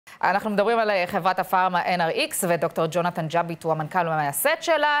אנחנו מדברים על חברת הפארמה NRX, ודוקטור ג'ונתן ג'אביט הוא המנכ"ל והמייסד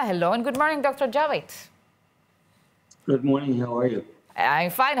שלה. Hello and good morning, Dr. Javid. Good morning, how are you?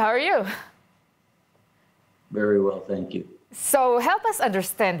 I'm fine, how are you? Very well, thank you. So help us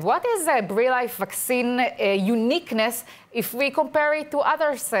understand, what is a BRILIFE vaccine uniqueness if we compare it to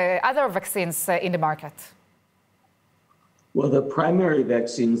other vaccines in the market? Well, the primary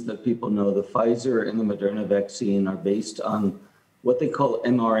vaccines that people know, the Pfizer and the Moderna vaccine, are based on what they call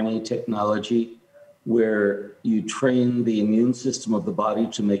mRNA technology, where you train the immune system of the body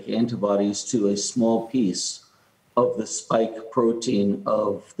to make antibodies to a small piece of the spike protein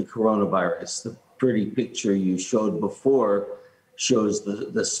of the coronavirus. The pretty picture you showed before shows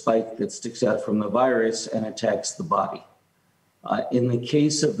the spike that sticks out from the virus and attacks the body. In the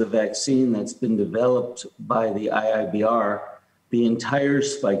case of the vaccine that's been developed by the IIBR, the entire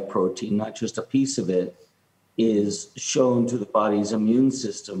spike protein, not just a piece of it, is shown to the body's immune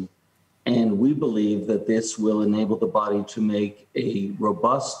system. And we believe that this will enable the body to make a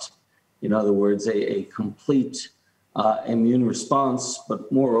robust, in other words, a complete immune response.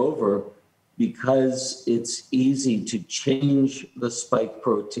 But moreover, because it's easy to change the spike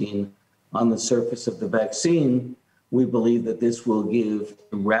protein on the surface of the vaccine, we believe that this will give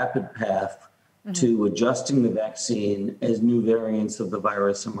a rapid path to adjusting the vaccine as new variants of the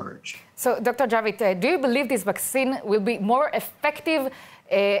virus emerge. So, Dr. Javid, do you believe this vaccine will be more effective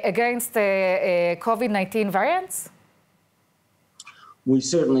against COVID-19 variants? We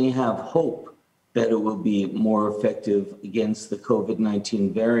certainly have hope that it will be more effective against the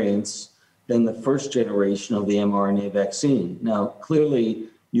COVID-19 variants than the first generation of the mRNA vaccine. Now, clearly,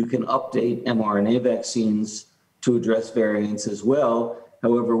 you can update mRNA vaccines to address variants as well.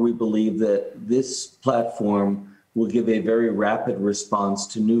 However, we believe that this platform will give a very rapid response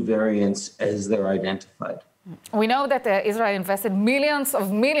to new variants as they're identified. We know that Israel invested millions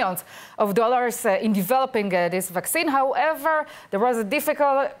of dollars in developing this vaccine. However, it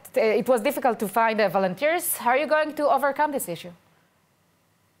was difficult to find volunteers. How are you going to overcome this issue?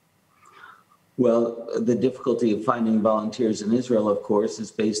 Well, the difficulty of finding volunteers in Israel, of course,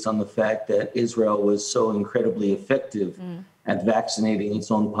 is based on the fact that Israel was so incredibly effective at vaccinating its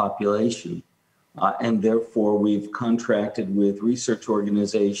own population. And therefore, we've contracted with research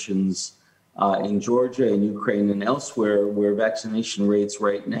organizations in Georgia and Ukraine and elsewhere where vaccination rates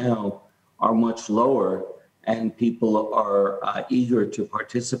right now are much lower, and people are eager to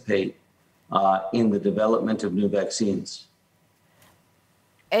participate in the development of new vaccines.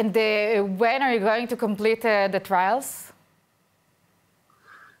 And when are you going to complete the trials?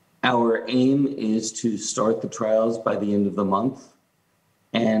 Our aim is to start the trials by the end of the month.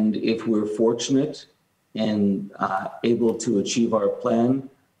 And if we're fortunate and able to achieve our plan,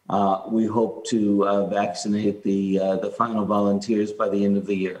 we hope to vaccinate the final volunteers by the end of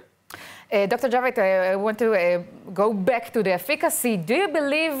the year. Dr. Javid, I want to go back to the efficacy. Do you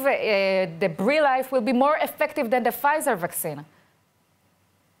believe the BRILIFE will be more effective than the Pfizer vaccine?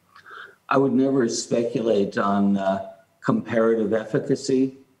 I would never speculate on comparative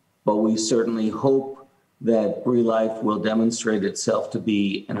efficacy, but we certainly hope that BRILIFE will demonstrate itself to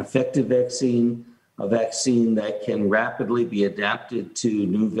be an effective vaccine, a vaccine that can rapidly be adapted to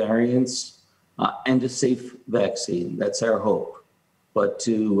new variants, and a safe vaccine. That's our hope. But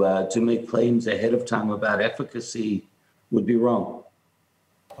to make claims ahead of time about efficacy would be wrong.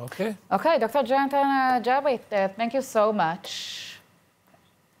 Okay, Dr. Jonathan Javid, thank you so much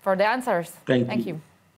for the answers. Thank you.